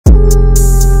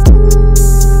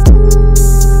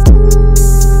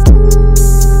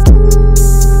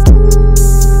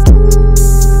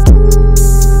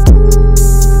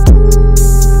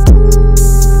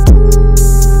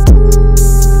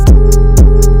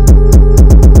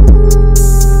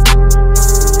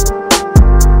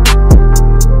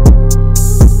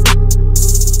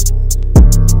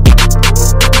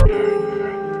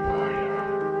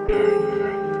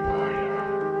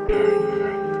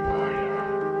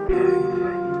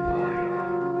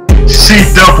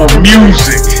Double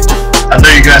music. I know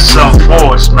you got something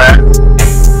for us, man.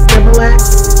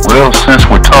 Well, since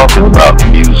we're talking about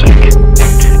music,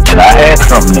 and I had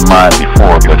something in mind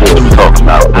before, but since we're talking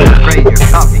about this,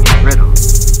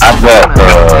 I've got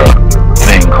a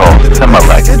thing called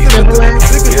Similac music.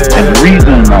 And the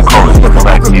reason I call it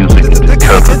Similac music is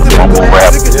because of the mumble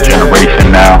rap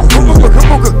generation now.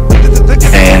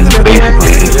 And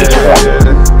basically it's this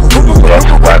formula. That's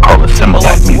why I call it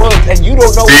Similac music.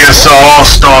 DSR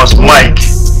All-Stars Mike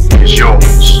is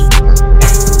yours.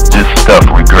 This stuff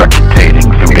regurgitating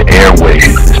through the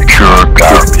airwaves is pure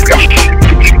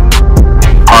garbage.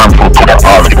 Harmful to the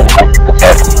audible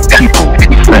as people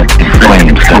sent in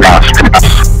flames to nostrils.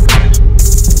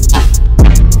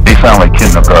 They sound like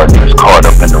kindergartners caught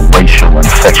up in the racial and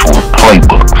sexual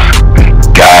playbooks.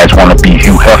 Guys want to be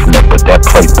Hugh Hefner, but that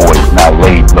playboy is now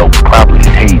laid low, probably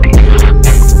in Hades.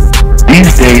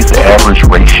 These days, the average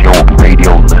ratio of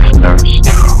radio listeners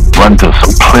run to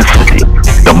simplicity,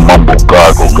 the mumble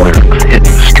gargle lyrics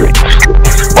hitting the streets,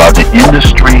 while the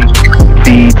industry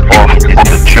feeds off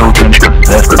the children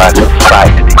possessed by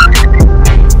society.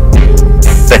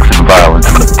 Sex and violence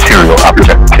and material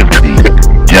objectivity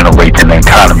generates an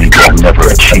economy they'll never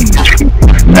achieve.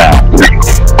 Now,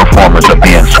 performers are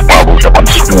being swallowed up and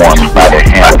swarmed by their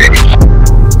handlers,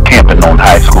 camping on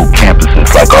high school campuses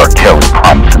like R. Kelly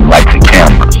promising lights and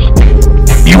cameras.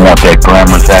 You want that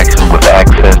glamorous action with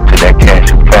access to that cash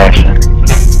and fashion,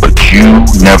 but you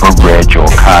never read your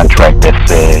contract that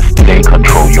says they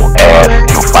control your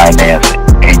ass, your finances,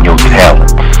 and your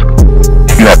talents.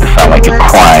 You have to sound like you're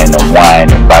crying and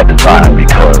whining by design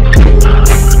because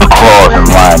the clause in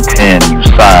line 10 you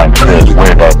signed says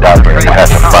wear that dollar and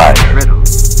pacifier,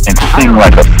 and sing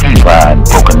like a feline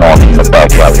broken off in the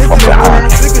back alley from behind.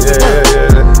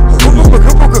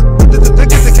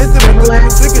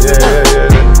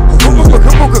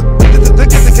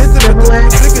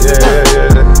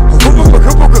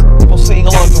 People sing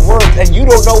along to words and you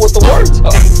don't know what the words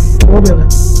are.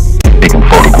 Taking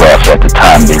photographs at the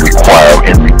time they require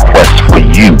and request for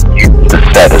you to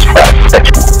satisfy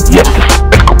sexual yet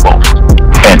despicable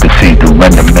fantasy to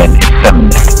render men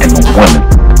effeminate and women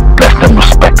less than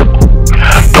respectable.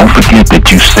 Don't forget that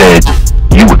you said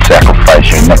you would sacrifice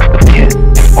your next of kin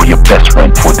or your best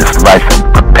friend for this life and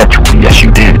perpetually. Yes, you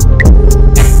did.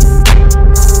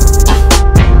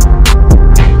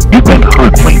 You've been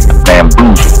hoodwinked,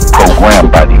 bamboozled, programmed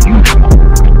by the usual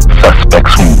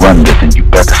suspects who run this, and you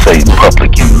better say in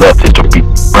public you left it to be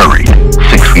buried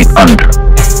 6 feet under.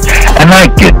 And I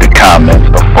get the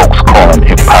comments of folks calling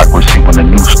hypocrisy when the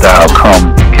new style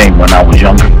came when I was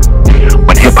younger.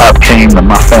 When hip-hop came and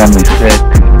my family said,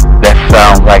 that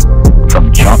sound like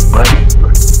some junk, but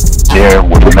there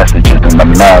were the messages and the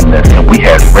madness, and we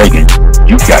had Reagan.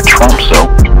 You got Trump, so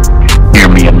hear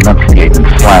me enunciating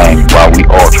slang while we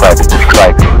all try to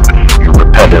decipher your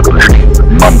repetitively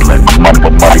mumbling,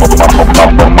 mumble,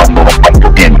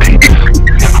 in peace.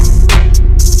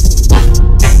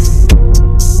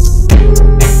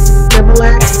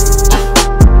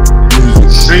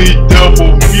 See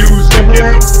double music in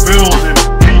the building,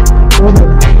 people.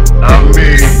 I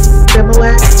mean,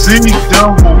 see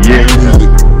double music.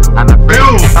 I'm a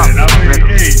Building. I mean,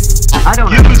 hey, I don't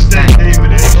give us that name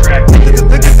of that track. It's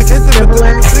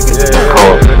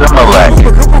called Similac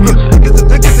music.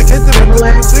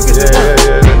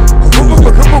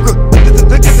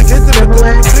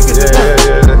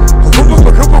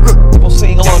 People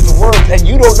sing along to words and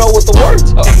you don't know what the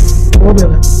words are.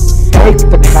 Take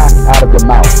the cock out of your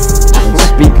mouth and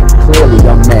speak clearly,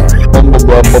 young man.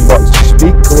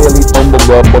 Speak clearly,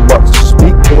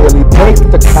 speak clearly. Take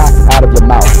the cock out of your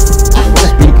mouth and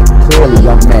speak clearly,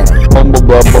 young man.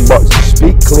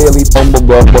 Speak clearly,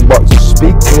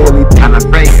 speak clearly. I'm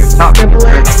afraid you're talking in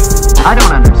riddles. I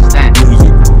don't understand.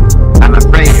 I'm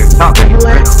afraid you're talking in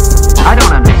riddles. I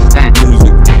don't understand.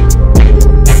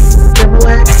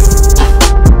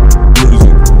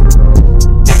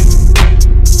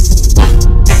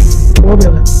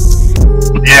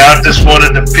 Yeah, I just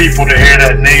wanted the people to hear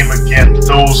that name again.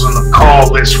 Those on the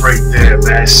call list right there,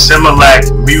 man.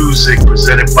 Similac music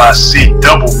presented by C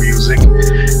Double Music.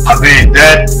 I mean,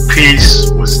 that piece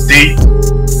was deep.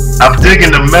 I'm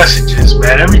digging the messages,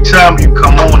 man. Every time you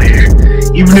come on here,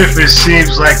 even if it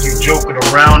seems like you're joking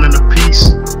around in the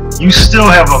piece, you still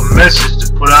have a message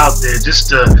to put out there just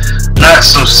to knock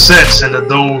some sense into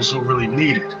those who really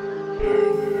need it.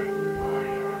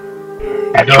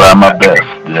 I try my best.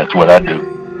 That's what I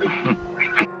do.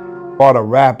 Part of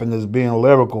rapping is being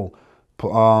lyrical,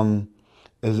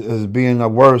 is being a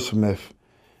wordsmith,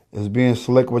 is being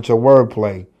slick with your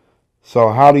wordplay. So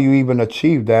how do you even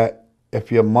achieve that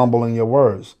if you're mumbling your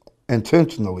words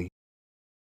intentionally?